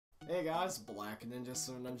Hey guys, Black Ninja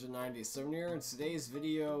 797 here. In today's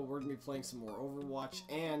video, we're going to be playing some more Overwatch,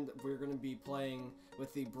 and we're going to be playing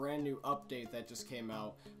with the brand new update that just came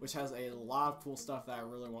out, which has a lot of cool stuff that I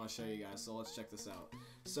really want to show you guys, so let's check this out.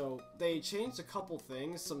 So, they changed a couple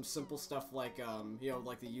things, some simple stuff like, you know,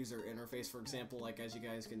 like the user interface, for example, like as you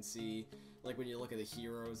guys can see, like when you look at the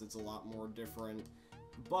heroes, it's a lot more different.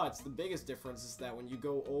 But the biggest difference is that when you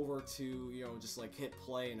go over to, you know, just like hit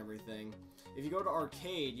play and everything, if you go to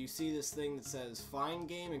arcade, you see this thing that says find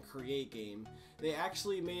game and create game. They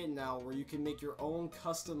actually made it now where you can make your own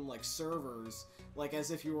custom like servers, like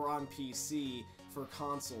as if you were on PC for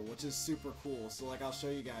console, which is super cool. So like I'll show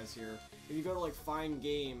you guys here. If you go to like find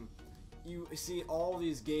game, you see all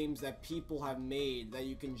these games that people have made that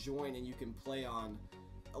you can join and you can play on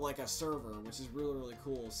like a server, which is really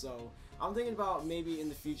cool. So I'm thinking about maybe in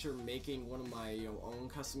the future making one of my, you know, own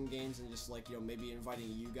custom games and just like, you know, maybe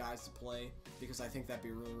inviting you guys to play, because I think that'd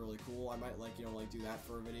be really cool. I might like, you know, like do that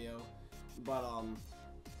for a video. But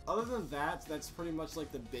other than that, that's pretty much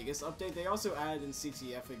like the biggest update. They also added in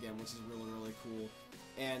CTF again, which is really cool.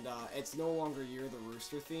 And it's no longer Year of the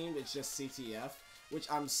Rooster themed, it's just CTF, which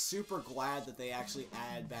I'm super glad that they actually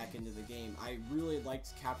add back into the game. I really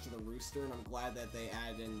liked Capture the Rooster, and I'm glad that they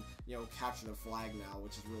add in, you know, Capture the Flag now,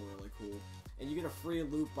 which is really cool. And you get a free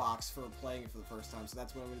loot box for playing it for the first time, so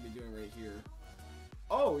that's what I'm going to be doing right here.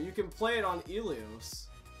 Oh, you can play it on Ilios.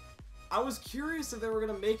 I was curious if they were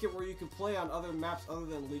going to make it where you could play on other maps other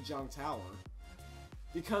than Lijiang Tower,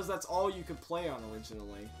 because that's all you could play on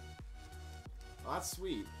originally. Oh, that's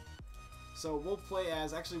sweet. So we'll play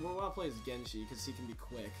as, actually we want to play as Genji because he can be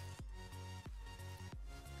quick.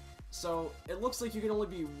 So it looks like you can only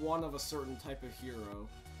be one of a certain type of hero.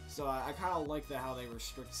 So I kind of like that how they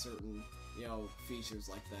restrict certain, you know, features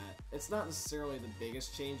like that. It's not necessarily the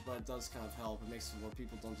biggest change, but it does kind of help. It makes it where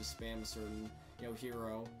people don't just spam a certain, you know,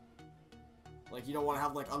 hero. Like you don't want to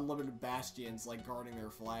have like unlimited bastions like guarding their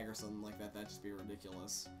flag or something like that. That'd just be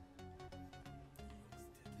ridiculous.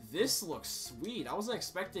 This looks sweet. I wasn't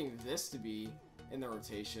expecting this to be in the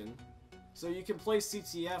rotation. So you can play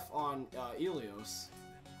CTF on Ilios.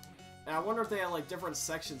 And I wonder if they had like different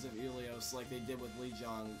sections of Ilios like they did with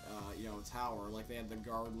Lijiang, you know, Tower. Like they had the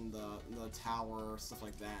garden, the tower, stuff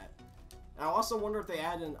like that. And I also wonder if they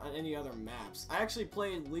add in any other maps. I actually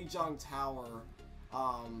played Lijiang Tower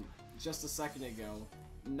just a second ago,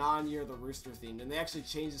 non-Year of the Rooster themed, and they actually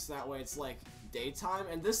changed this that way. It's like daytime,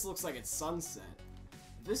 and this looks like it's sunset.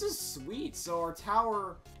 This is sweet. So our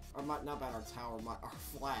tower, or not about our tower, our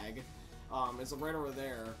flag, is right over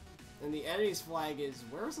there. And the enemy's flag is,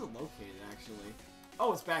 where is it located actually?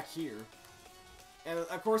 Oh, it's back here. And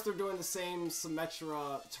of course they're doing the same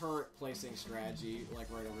Symmetra turret placing strategy, like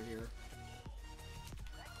right over here.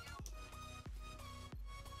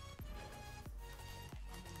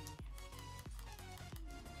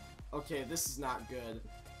 Okay, this is not good.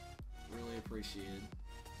 Really appreciated.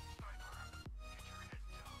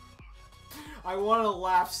 I want to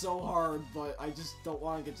laugh so hard, but I just don't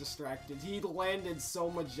want to get distracted. He landed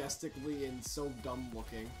so majestically and so dumb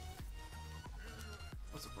looking.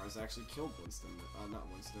 I'm surprised I actually killed Winston. Not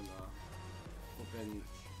Winston, flippin'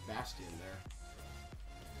 Bastion there.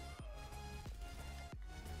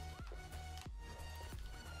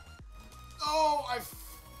 Oh, I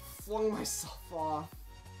flung myself off.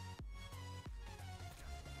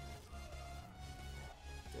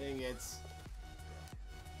 Dang it.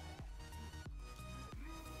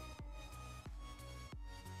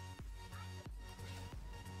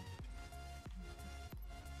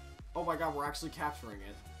 Oh my god, we're actually capturing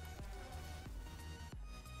it.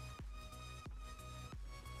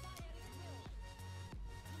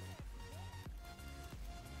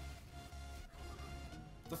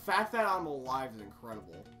 The fact that I'm alive is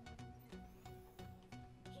incredible.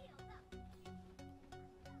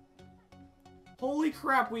 Holy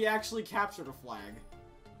crap, we actually captured a flag.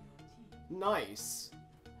 Nice.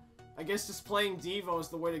 I guess just playing Devo is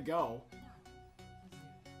the way to go.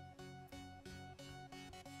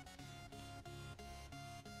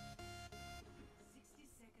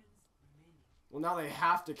 Well, now they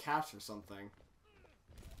have to capture something.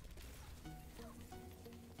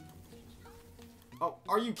 Oh,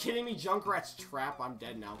 are you kidding me? Junkrat's trap. I'm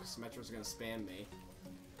dead now because Symmetra's gonna spam me.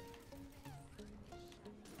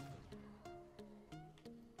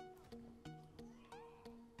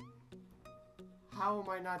 How am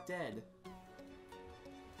I not dead?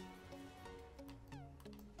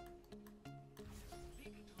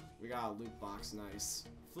 We got a loot box. Nice.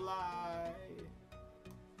 Fly!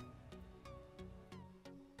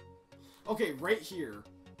 Okay, right here.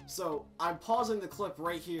 So, I'm pausing the clip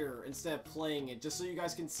right here instead of playing it, just so you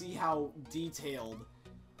guys can see how detailed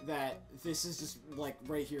that this is just, like,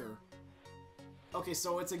 right here. Okay,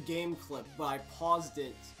 so it's a game clip, but I paused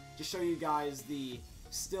it to show you guys the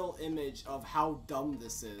still image of how dumb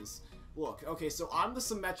this is. Look, okay, so I'm the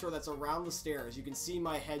Symmetra that's around the stairs. You can see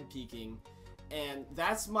my head peeking, and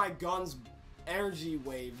that's my gun's energy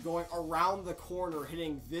wave going around the corner,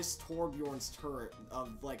 hitting this Torbjorn's turret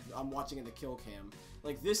of, like, I'm watching in the kill cam.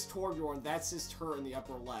 Like, this Torbjorn, that's his turret in the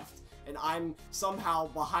upper left, and I'm somehow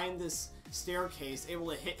behind this staircase able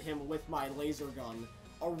to hit him with my laser gun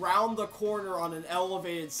around the corner on an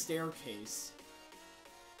elevated staircase.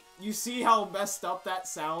 You see how messed up that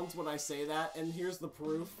sounds when I say that, and here's the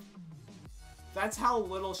proof. That's how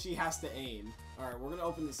little she has to aim. Alright, we're gonna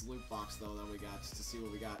open this loot box, though, that we got, just to see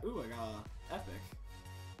what we got. Ooh, I got a epic.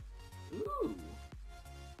 Ooh.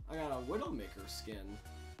 I got a Widowmaker skin.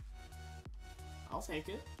 I'll take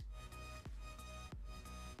it.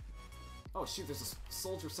 Oh, shoot, there's a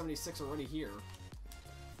Soldier 76 already here.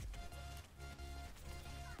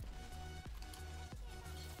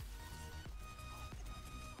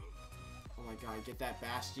 Oh my god, get that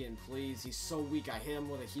Bastion, please. He's so weak. I hit him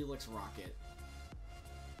with a Helix rocket.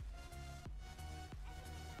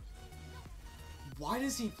 Why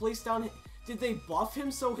does he place down... Did they buff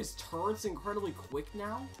him so his turret's incredibly quick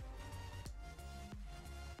now?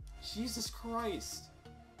 Jesus Christ.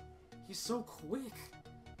 He's so quick.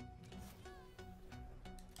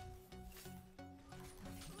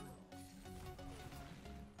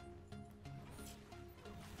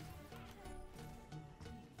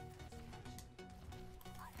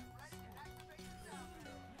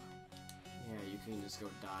 Yeah, you can just go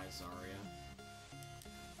die, Zarya.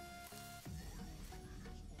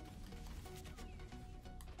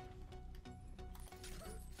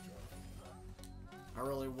 I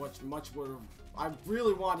really much would have... I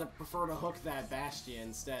really prefer to hook that Bastion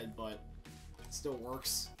instead, but it still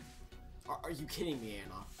works. Are you kidding me,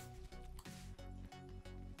 Anna?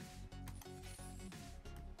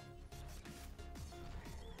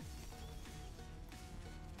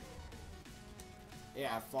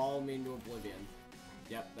 Yeah, follow me into oblivion.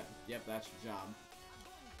 Yep, that's your job.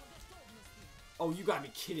 Oh, you gotta be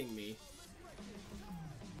kidding me.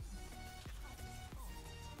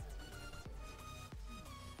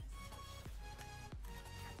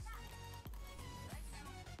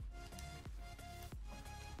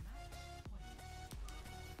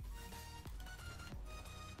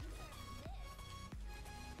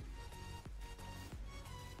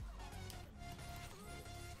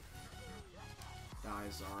 Die,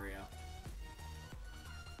 Zarya.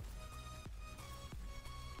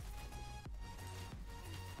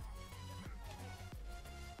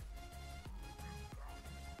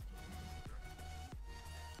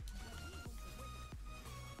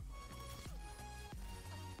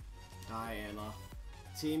 Die, Anna.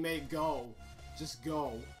 Teammate, go. Just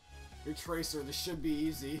go. You're Tracer, this should be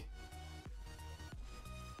easy.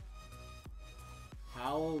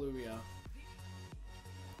 Hallelujah.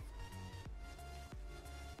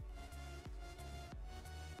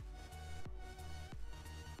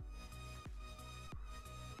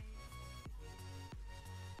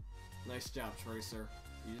 Nice job, Tracer.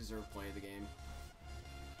 You deserve to play the game.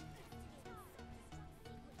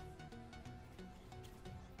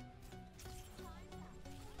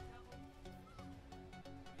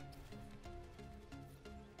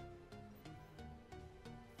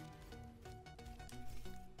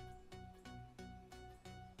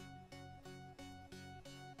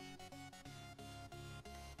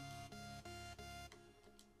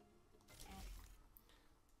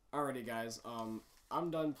 Alrighty, guys, I'm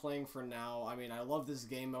done playing for now. I mean, I love this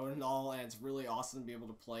game mode and all, and it's really awesome to be able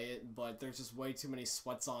to play it, but there's just way too many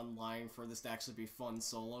sweats online for this to actually be fun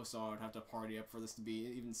solo, so I would have to party up for this to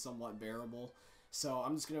be even somewhat bearable. So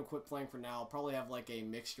I'm just gonna quit playing for now. I'll probably have, like, a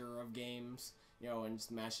mixture of games, you know, and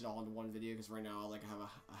just mash it all into one video, because right now, like, I have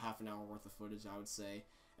a half an hour worth of footage, I would say.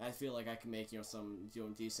 And I feel like I can make, you know, some, you know,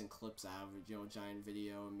 decent clips out of it, you know, a giant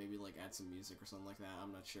video, and maybe, like, add some music or something like that.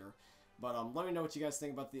 I'm not sure. But let me know what you guys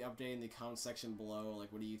think about the update in the comment section below.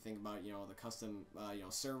 Like, what do you think about, you know, the custom, you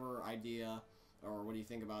know, server idea? Or what do you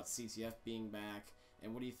think about CTF being back?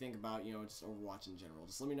 And what do you think about, you know, just Overwatch in general?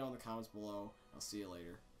 Just let me know in the comments below. I'll see you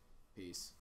later. Peace.